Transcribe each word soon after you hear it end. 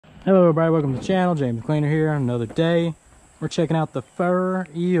Hello everybody, welcome to the channel. James the Cleaner here. Another day. We're checking out the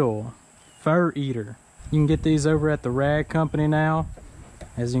Fur-Eel Fur Eater. You can get these over at the Rag Company now.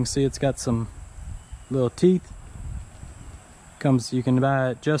 As you can see, it's got some little teeth. You can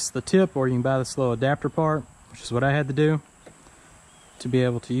buy just the tip, or you can buy this little adapter part, which is what I had to do to be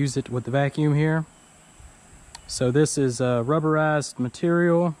able to use it with the vacuum here. So this is a rubberized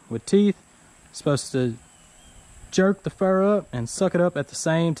material with teeth. It's supposed to jerk the fur up and suck it up at the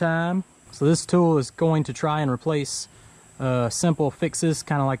same time. So this tool is going to try and replace simple fixes,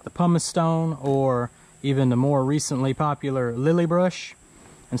 kind of like the pumice stone or even the more recently popular lily brush.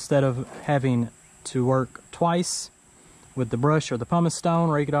 Instead of having to work twice with the brush or the pumice stone,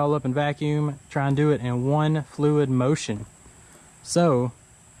 rake it all up and vacuum, try and do it in one fluid motion. So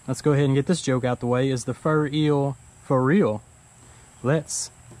let's go ahead and get this joke out the way. Is the Fur-Eel for real?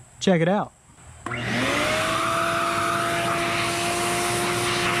 Let's check it out.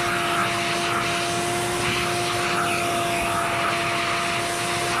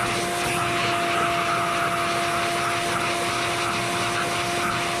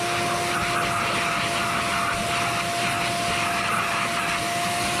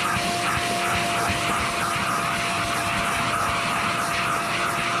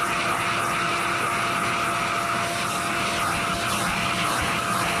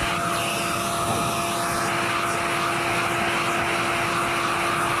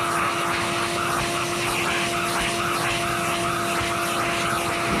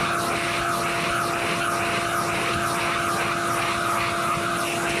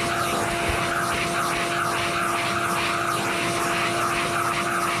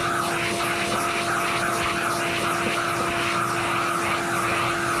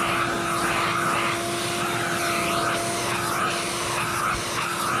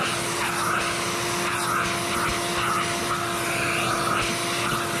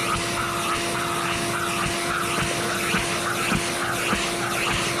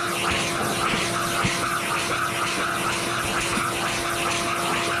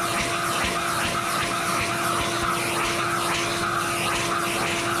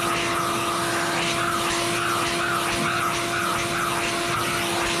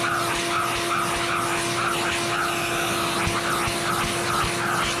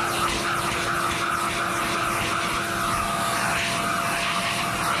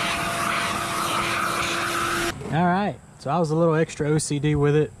 Alright, so I was a little extra OCD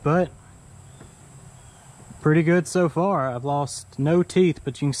with it, but pretty good so far. I've lost no teeth,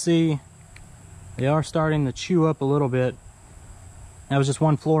 but you can see they are starting to chew up a little bit. That was just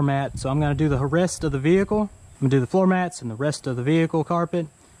one floor mat, so I'm going to do the rest of the vehicle. I'm going to do the floor mats and the rest of the vehicle carpet,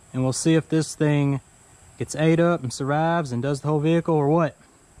 and we'll see if this thing gets ate up and survives and does the whole vehicle or what.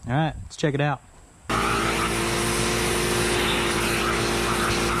 Alright, let's check it out.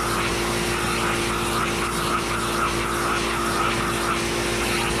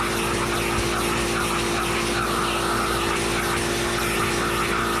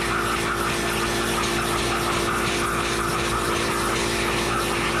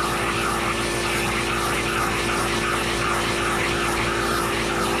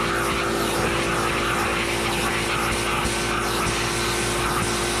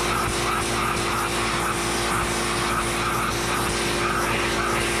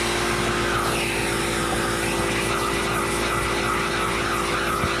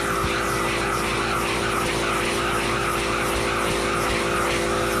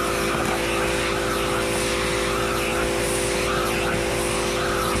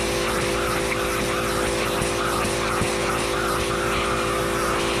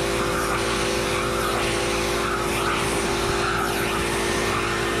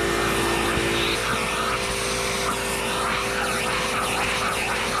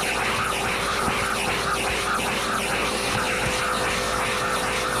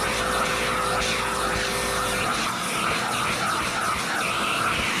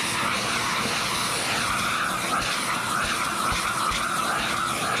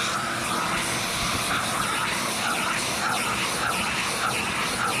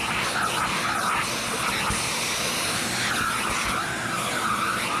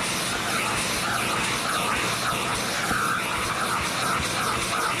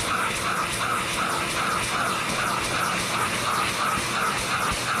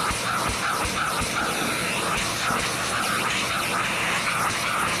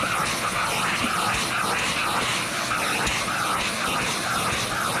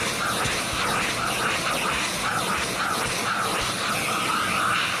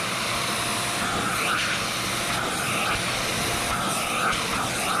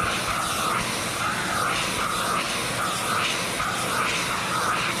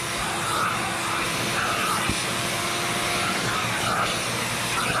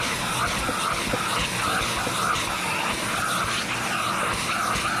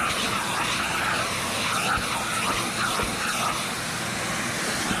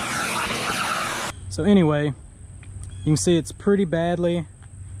 So anyway, you can see it's pretty badly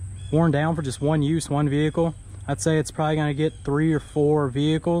worn down for just one use, one vehicle. I'd say it's probably gonna get 3 or 4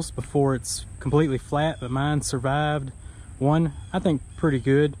 vehicles before it's completely flat, but mine survived one, I think, pretty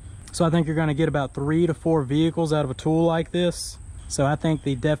good. So I think you're gonna get about 3 to 4 vehicles out of a tool like this. So I think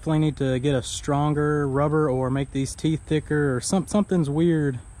they definitely need to get a stronger rubber or make these teeth thicker, or something's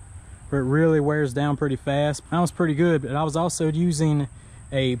weird where it really wears down pretty fast. That was pretty good, but I was also using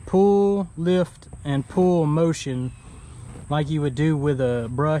a pull, lift, and pull motion like you would do with a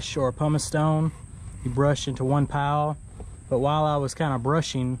brush or a pumice stone. You brush into one pile, but while I was kind of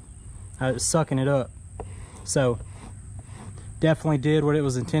brushing, I was sucking it up. So definitely did what it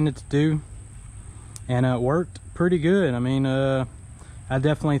was intended to do, and it worked pretty good. I mean, I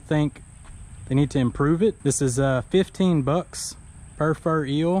definitely think they need to improve it. This is 15 bucks per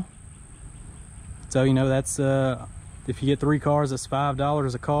Fur-Eel. So, you know, that's if you get 3 cars, that's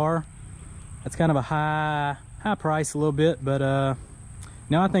 $5 a car. That's kind of a high price a little bit, but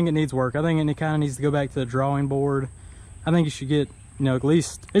no, I think it needs work. I think it kind of needs to go back to the drawing board. I think you should get, you know, at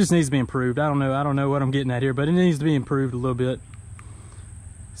least, it just needs to be improved. I don't know what I'm getting at here, but it needs to be improved a little bit.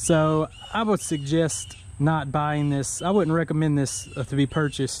 So I would suggest not buying this. I wouldn't recommend this to be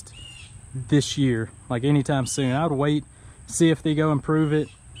purchased this year, like anytime soon. I would wait, see if they go improve it,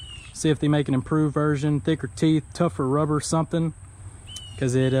 see if they make an improved version, thicker teeth, tougher rubber, something,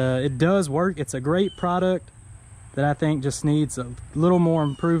 because it does work. It's a great product that I think just needs a little more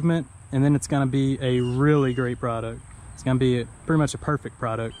improvement, and then it's going to be a really great product. It's going to be pretty much a perfect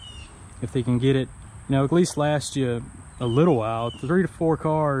product if they can get it, you know, at least last you a little while. 3 to 4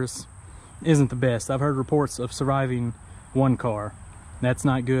 cars isn't the best. I've heard reports of surviving 1 car. That's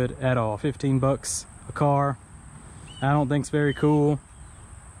not good at all. 15 bucks a car, I don't think it's very cool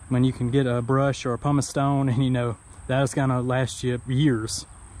when you can get a brush or a pumice stone, and you know that's gonna last you years.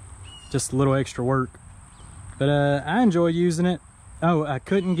 Just a little extra work. But I enjoy using it. Oh, I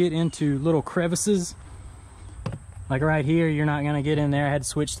couldn't get into little crevices. Like right here, you're not gonna get in there. I had to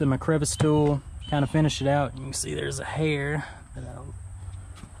switch to my crevice tool, kind of finish it out. You can see there's a hair that I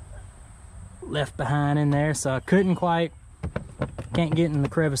left behind in there, so I can't get in the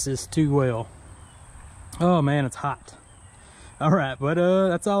crevices too well. Oh man, it's hot. All right, but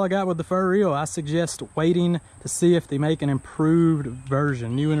that's all I got with the Fur-Eel. I suggest waiting to see if they make an improved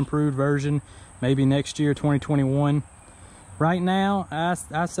version, new and improved version, maybe next year, 2021. Right now,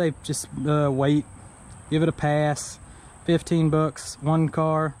 I say just wait, give it a pass. 15 bucks, 1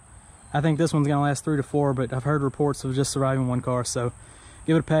 car. I think this one's gonna last 3 to 4, but I've heard reports of just surviving 1 car, so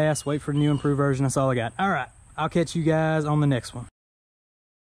give it a pass, wait for the new improved version. That's all I got. All right, I'll catch you guys on the next one.